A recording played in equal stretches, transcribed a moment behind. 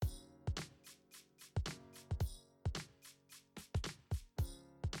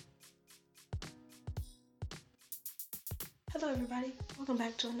Hello everybody, welcome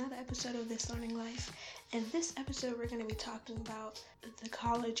back to another episode of This Learning Life. In this episode we're going to be talking about the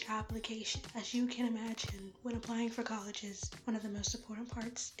college application. As you can imagine, when applying for colleges, one of the most important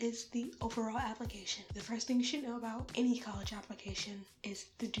parts is the overall application. The first thing you should know about any college application is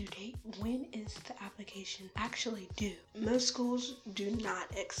the due date. When is the application actually due? Most schools do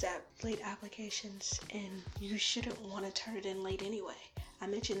not accept late applications, and you shouldn't want to turn it in late anyway. I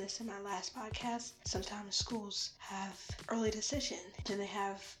mentioned this in my last podcast. Sometimes schools have early decision. Then they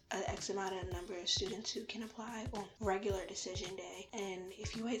have an X amount of number of students who can apply on regular decision day. And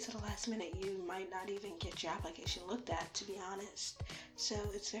if you wait till the last minute, you might not even get your application looked at, to be honest. So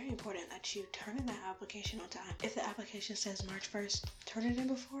it's very important that you turn in that application on time. If the application says March 1st, turn it in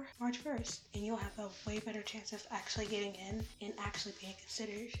before March 1st. And you'll have a way better chance of actually getting in and actually being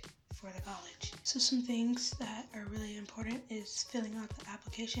considered for the college. So some things that are really important is filling out the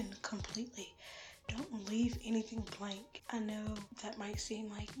application completely. Don't leave anything blank. I know that might seem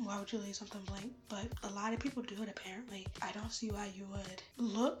like, why would you leave something blank? But a lot of people do it apparently. I don't see why you would.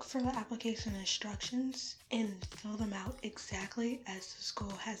 Look for the application instructions and fill them out exactly as the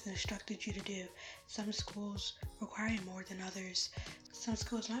school has instructed you to do. Some schools require more than others. Some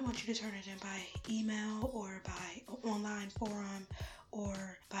schools might want you to turn it in by email or by online forum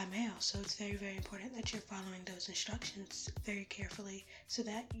or by mail. So it's very, very important that you're following those instructions very carefully so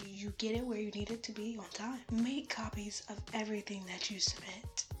that you get it where you need it to be on time. Make copies of everything that you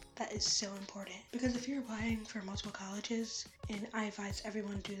submit. That is so important, because if you're applying for multiple colleges, and I advise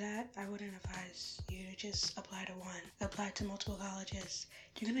everyone do that, I wouldn't advise you to just apply to one. Apply to multiple colleges.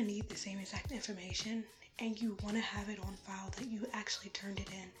 You're going to need the same exact information, and you want to have it on file that you actually turned it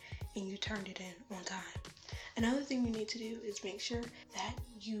in, and you turned it in on time. Another thing you need to do is make sure that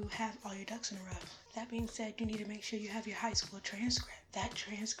you have all your ducks in a row. That being said, you need to make sure you have your high school transcript. That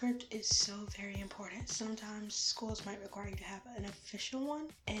transcript is so very important. Sometimes schools might require you to have an official one,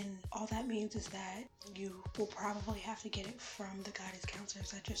 and all that means is that you will probably have to get it from the guidance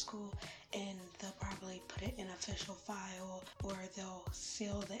counselors at your school, and they'll probably put it in an official file, or they'll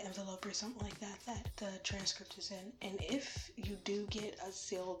seal the envelope or something like that the transcript is in. And if you do get a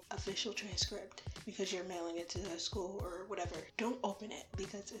sealed official transcript because you're mailing it to the school or whatever, don't open it,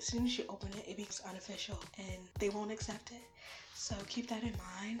 because as soon as you open it, it becomes unofficial and they won't accept it. So keep that in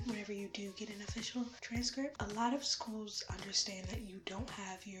mind whenever you do get an official transcript. A lot of schools understand that you don't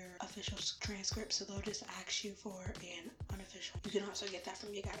have your official transcript, so they'll just ask you for an unofficial. You can also get that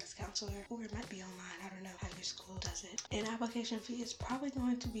from your guidance counselor, or it might be online. I don't know how your school does it. An application fee is probably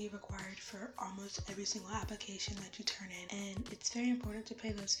going to be required for almost every single application that you turn in, and it's very important to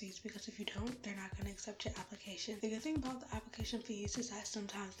pay those fees, because if you don't, they're not going to accept your application. The good thing about the application fees is that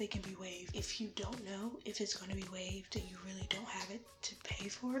sometimes they can be waived. If you don't know if it's going to be waived and you really don't have it to pay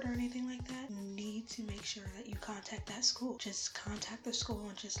for it or anything like that, you need to make sure that you contact that school. Just contact the school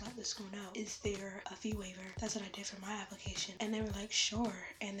and just let the school know, is there a fee waiver? That's what I did for my application, and they were like, sure,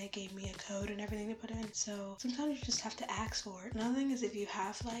 and they gave me a code and everything to put in. So sometimes you just have to ask for it. Another thing is, if you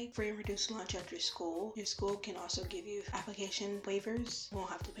have like free and reduced lunch at your school can also give you application waivers. You won't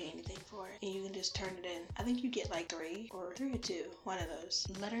have to pay anything for it, and you can just turn it in. I think you get like three or two, one of those.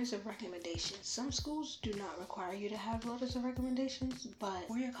 Letters of recommendation. Some schools do not require you to have letters of recommendations, but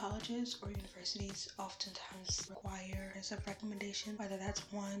for your colleges or universities oftentimes require letters of recommendation, whether that's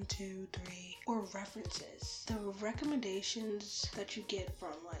 1, 2, 3, or references. The recommendations that you get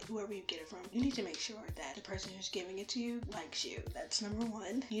from like whoever you get it from, you need to make sure that the person who's giving it to you likes you. That's number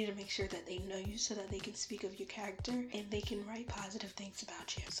one. You need to make sure that they know you so that they can speak of your character and they can write positive things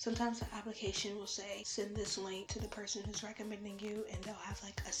about you. Sometimes the application will say, send this link to the person who's recommending you, and they'll have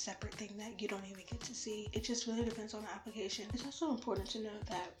like a separate thing that you don't even get to see. It just really depends on the application. It's also important to note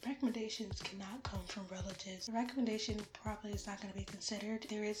that recommendations cannot come from relatives. The recommendation probably is not going to be considered.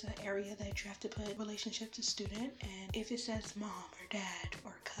 There is an area that you have to put relationship to student, and if it says mom or dad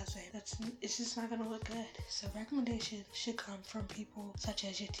or cousin, it's just not going to look good. So recommendations should come from people such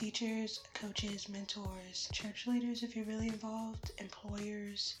as your teachers, coaches, mentors, church leaders if you're really involved,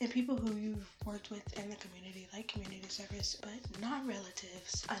 employers, and people who you've worked with in the community, like community service, but not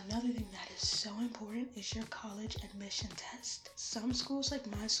relatives. Another thing that is so important is your college admission test. Some schools, like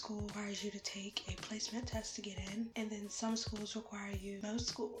my school, requires you to take a placement test to get in, and then some schools require you, most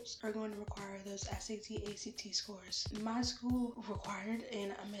schools are going to require those SAT, ACT scores. My school required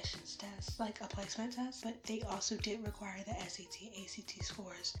an admissions test, like a placement test, but they also did require the SAT, ACT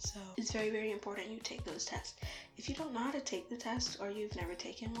scores. So it's very, very important you take those tests. If you don't know how to take the test or you've never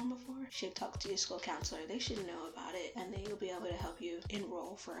taken one before, you should talk to your school counselor. They should know about it, and they'll be able to help you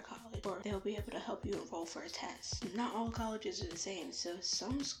enroll for a college, or they'll be able to help you enroll for a test. Not all colleges are the same, so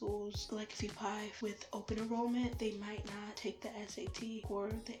some schools, like if you apply with open enrollment, they might not take the SAT or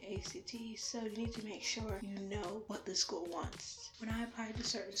the ACT, so you need to make sure you know what the school wants. When I applied to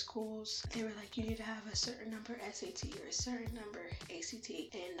certain schools, they were like, you need to have a certain number SAT or a certain number ACT,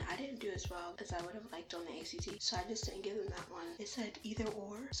 and I didn't do as well as I would have liked on the ACT, so I just didn't give them that one. It said either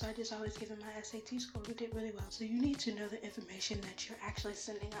or, so I just always give them my SAT score, who did really well. So you need to know the information that you're actually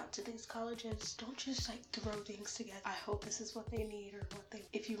sending out to these colleges. Don't just like throw things together. I hope this is what they need or what they...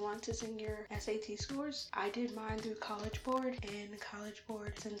 If you want to send your SAT scores, I did mine through College Board, and College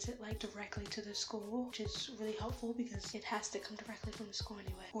Board sends it like directly to the school, which is really helpful because it has to come directly from the school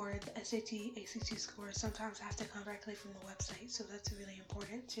anyway. Or the SAT, ACT scores sometimes have to come directly from the website, so that's really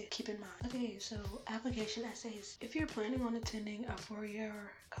important to keep in mind. Okay, so application essays. If you're planning on attending a four-year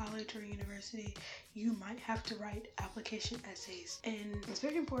college or university, you might have to write application essays, and it's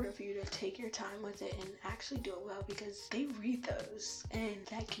very important for you to take your time with it and actually do it well, because they read those, and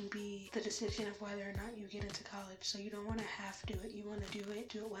that can be the decision of whether or not you get into college. So you don't want to half do it, you want to do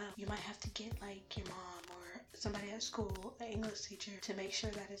it well. You might have to get like your mom or somebody at school, an English teacher, to make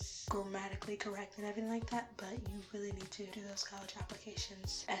sure that it's grammatically correct and everything like that, but you really need to do those college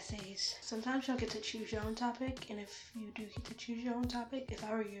applications essays. Sometimes you'll get to choose your own topic, and if you do get to choose your own topic, if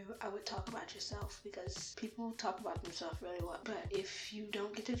I were you, I would talk about yourself, because people talk about themselves really well. But if you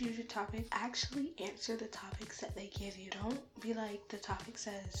don't get to choose your topic, actually answer the topics that they give you. Don't be like, the topic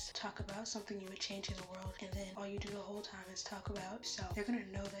says talk about something you would change in the world, and then all you do the whole time is talk about yourself. They're gonna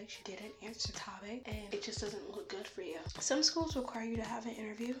know that you didn't answer the topic, and it just doesn't look good for you. Some schools require you to have an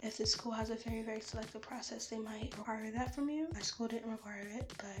interview. If the school has a very, very selective process, they might require that from you. My school didn't require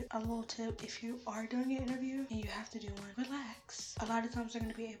it, but a little tip, if you are doing an interview and you have to do one, relax. A lot of times they're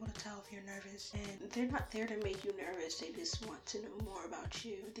going to be able to tell if you're nervous, and they're not there to make you nervous. They just want to know more about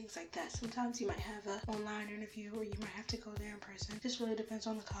you and things like that. Sometimes you might have an online interview, or you might have to go there in person. It just really depends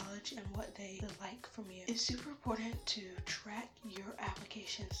on the college and what they would like from you. It's super important to track your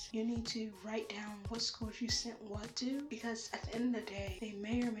applications. You need to write down what schools you sent what to, because at the end of the day, they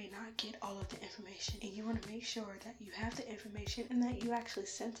may or may not get all of the information, and you want to make sure that you have the information and that you actually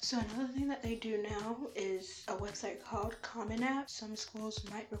sent it. So another thing that they do now is a website called Common App. Some schools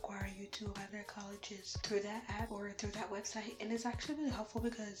might require you to apply their colleges through that app or through that website, and it's actually really helpful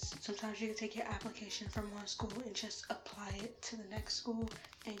because sometimes you can take your application from one school and just apply it to the next school,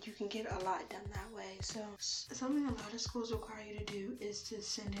 and you can get a lot done that way. So something a lot of schools require you to do is to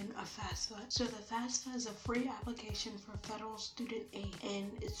send in a FAFSA. So the FAFSA is a free application for federal student aid,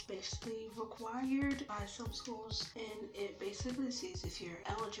 and it's basically required by some schools, and it basically sees if you're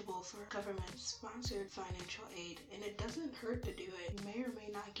eligible for government-sponsored financial aid, and it doesn't hurt to do it. You may or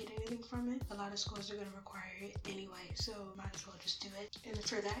may not get anything from it. A lot of schools are going to require it anyway, so might as well just do it. And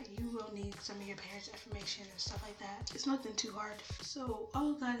for that, you will need some of your parents' information and stuff like that. It's nothing too hard. So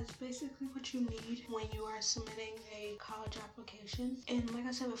all of that is basically what you need when you are submitting a college application. And like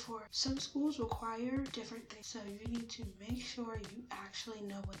I said before, some schools require different things, so you need to make sure you actually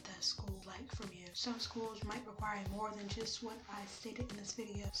know what that school like from you. Some schools might require more than just what I stated in this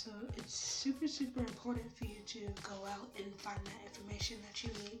video, so it's super, super important for you to go out and find that information that you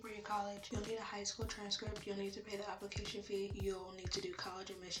need for your college. You'll need a high school transcript, you'll need to pay the application fee, you'll need to do college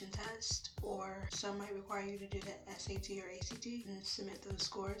admission test, or some might require you to do the SAT or ACT and submit those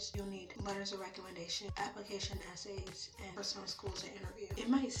scores. You'll need letters of recommendation, application essays, and for some schools, an interview. It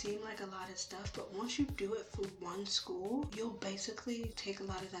might seem like a lot of stuff, but once you do it for one school, you'll basically take a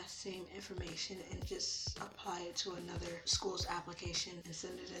lot of that same information and just apply it to another school's application and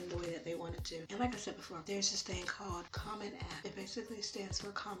send it in the way that they want it to. And like I said before, there's this thing called Common App. It basically stands for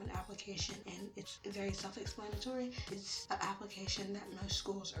Common Application, and it's very self-explanatory. It's an application that most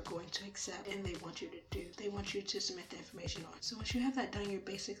schools are going to accept, and they want you to do. They want you to submit the information on. So once you have that done, you're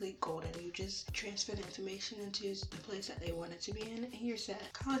basically golden. You just transfer the information into the place that they want it to be in, and you're set.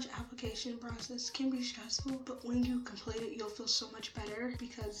 College application process can be stressful, but when you complete it, you'll feel so much better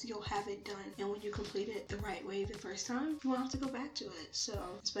because you'll have it done. And when you complete it the right way the first time, you won't have to go back to it. So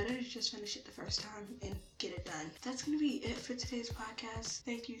it's better to just finish it the first time and get it done. That's going to be it for today's podcast.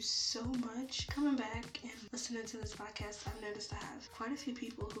 Thank you so much coming back and listening to this podcast. I've noticed I have quite a few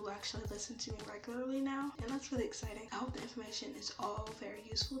people who actually listen listen to me regularly now, and that's really exciting. I hope the information is all very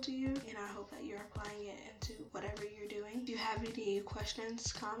useful to you, and I hope that you're applying it into whatever you're doing. If you have any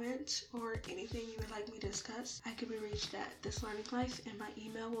questions, comments, or anything you would like me to discuss, I can be reached at This Learning Life, and my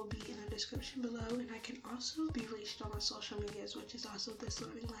email will be in the description below, and I can also be reached on my social medias, which is also This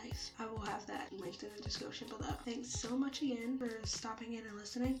Learning Life. I will have that linked in the description below. Thanks so much again for stopping in and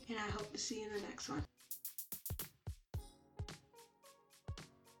listening, and I hope to see you in the next one.